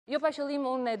Jo pa qëllim,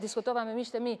 unë diskutova me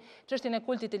miqtë e mi çështjen e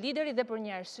kultit të liderit dhe për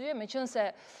një arsye, meqense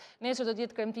nesër do të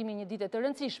jetë kremtimi një dite të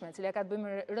rëndësishme, e cila ka të bëjë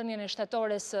me rënien e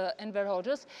shtatores Enver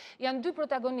Hoxhës, janë dy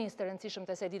protagonistë të rëndësishëm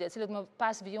të asaj dite, të cilët më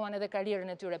pas vijuan edhe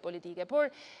karrierën e tyre politike. Por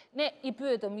ne i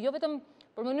pyetëm jo vetëm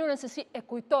për mënyrën se si e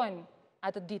kujtojnë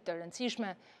atë ditë të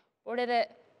rëndësishme, por edhe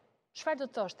çfarë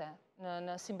do të thoshte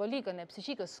në simbolikën e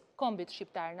psiqikës kombit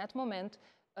shqiptar në atë moment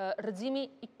rrëzimi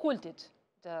i kultit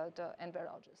të Enver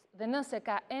Hoxhës. Dhe nëse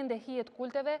ka ende hijet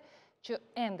kulteve që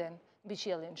enden mbi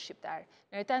qiellin shqiptar.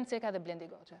 Neritan Ceka dhe Blendi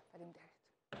Gonxhja. Faleminderit.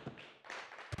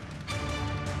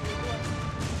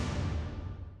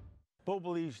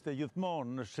 Populli ishte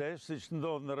gjithmonë në shesh, siç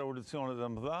ndodh në revolucionet e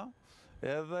mëdha,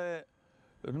 edhe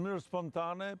në mënyrë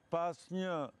spontane pas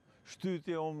një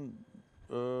shtytje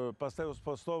pastaj u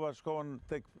spostova, shkon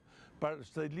tek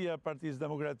shtelia e Partisë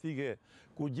Demokratike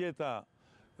ku gjeta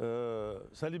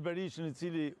Sali Berishën, i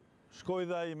cili shkoi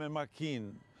dhe ai me makinë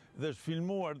dhe është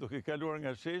filmuar duke kaluar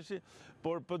nga sheshi,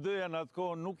 por PD-ja në atë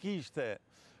kohë nuk ishte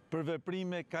për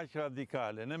veprime kaq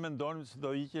radikale. Ne mendonim se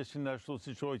do iqeshin ashtu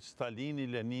siç hoq Stalini,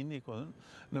 Lenini,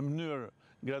 në mënyrë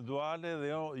graduale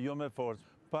dhe jo me forcë.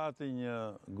 Pati një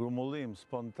grumullim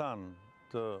spontan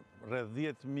të rreth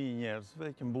 10.000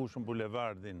 njerëzve që mbushën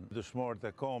bulevardin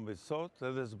dëshmorët e kombit sot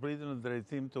edhe zbritën në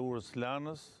drejtim të urës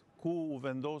Lanës, ku u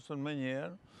vendosën më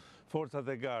njëherë forcat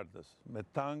e gardës, me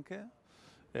tanke,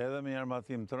 edhe me një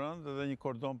armatim të rëndë dhe një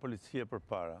kordon policie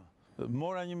përpara.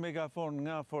 Mora një megafon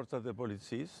nga forcat e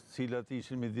policisë, cilat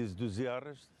ishin midis dy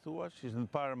zjarresh, thuaç, ishin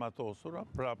të paarmatosura,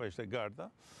 prapa ishte garda,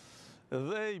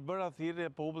 dhe i bëra thirrje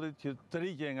popullit që të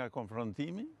riqej nga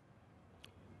konfrontimi.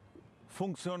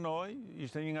 Funksionoi,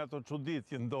 ishte një nga ato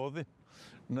çuditë që ndodhin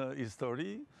në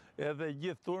histori, edhe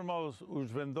gjithë turma u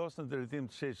zhvendos në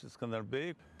drejtim të sheshit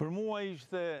Skënderbej. Për mua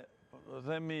ishte,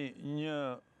 themi, një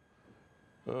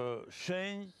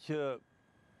shenjë që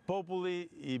populli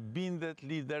i bindet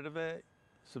liderëve,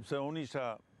 sepse unë isha,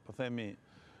 po themi,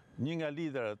 një nga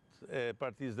liderët e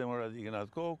Partisë Demokratike në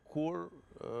atë kohë, kur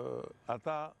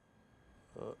ata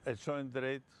e çojnë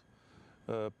drejt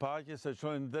paqes, e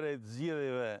çojnë drejt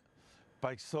zgjedhjeve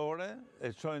paqësore,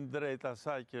 e çojnë drejt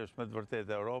asaj që është me të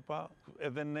vërtetë Europa.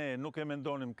 Edhe ne nuk e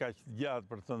mendonim kaq gjatë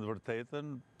për të thënë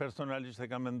vërtetën. Personalisht e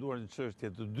kam menduar një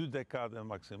çështje të 2 dekade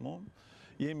maksimum.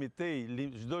 Jemi tej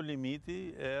çdo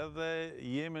limiti edhe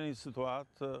jemi në një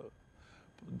situatë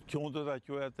që unë do ta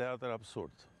quaja teatër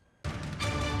absurd.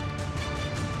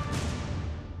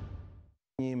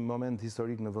 Një moment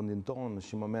historik në vendin tonë,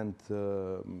 është një moment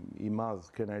i madh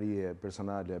krenarie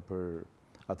personale për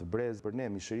atë brez, për ne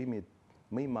mishërimi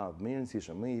më i madh, më i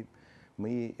rëndësishëm, më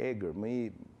i egër,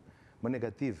 më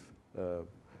negativ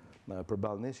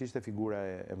përballë nesh ishte figura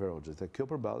e Enver Hoxhës. Dhe kjo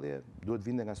përballje duhet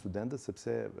vinte nga studentët,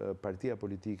 sepse partia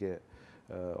politike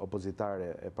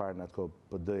opozitare e parë në atë kohë,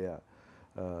 PD-ja,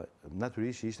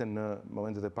 natyrisht ishte në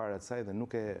momentet e para të saj dhe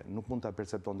nuk mund ta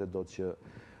perceptonte dot që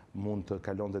mund të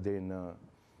kalonte deri në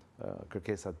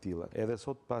kërkesa të tilla. Edhe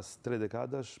sot pas 3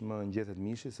 dekadash më ngjethet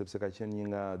mishi, sepse ka qenë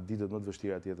një nga ditët më të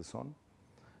vështira të jetës sonë.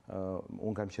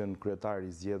 Unë kam qenë kryetar i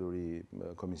zgjedhur i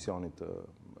komisionit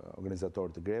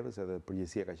organizator të grevës, edhe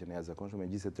përgjegjësia ka qenë e jashtëzakonshme,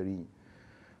 megjithëse të rinj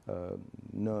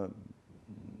në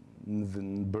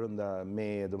brenda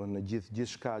meje, domethënë në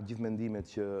gjithçka, gjithë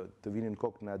mendimet që të vinin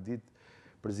kokë në atë ditë,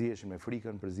 përziheshin me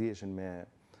frikën, përziheshin me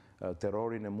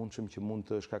terrorin e mundshëm që mund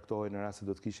të shkaktohej në rast se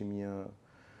do të kishim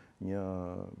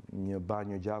një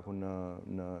banjo gjaku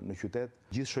në qytet.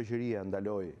 Gjithë shoqëria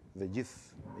ndaloi dhe gjithë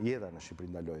jeta në Shqipëri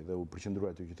ndaloi dhe u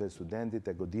përqendrua te qyteti studentit,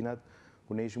 te godinat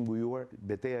ku ne ishim ngujuar.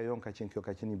 Betejë jon ka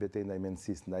qenë një betejë ndaj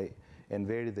mendësisë, ndaj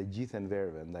Enverit dhe gjithë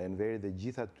Enverëve, ndaj Enverit dhe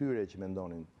gjithë atyre që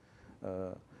mendonin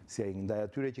si ai, ndaj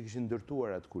atyre që kishin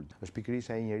ndërtuar atë kult. Është pikërisht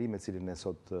ai njeri me cilin ne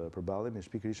sot përballemi,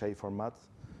 është pikërisht ai format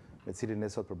me cilin ne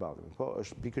sot përballemi. Po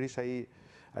është pikërisht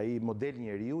ai model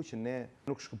njeriu që ne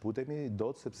nuk shkëputemi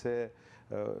dot, sepse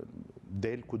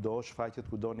del kudo, shfaqet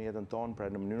kudo në jetën tonë, pra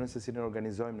në mënyrën se si ne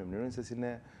organizojmë, në mënyrën se si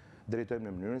ne drejtojmë,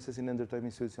 në mënyrën se si ne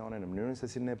ndërtojmë institucione, në mënyrën se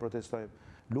si ne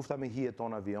protestojmë. Lufta me hijet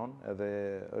tonë avion, edhe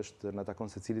është na takon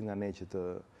secilit nga ne që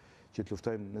të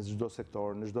luftojmë në çdo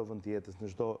sektor, në çdo vend të jetës,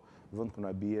 në çdo vend ku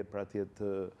na bie, pra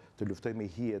të luftojmë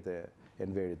me hijet e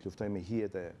Enverit, luftojmë me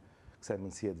hijet e kësaj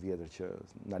mundësie të vjetër që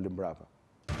na lë mbrapa.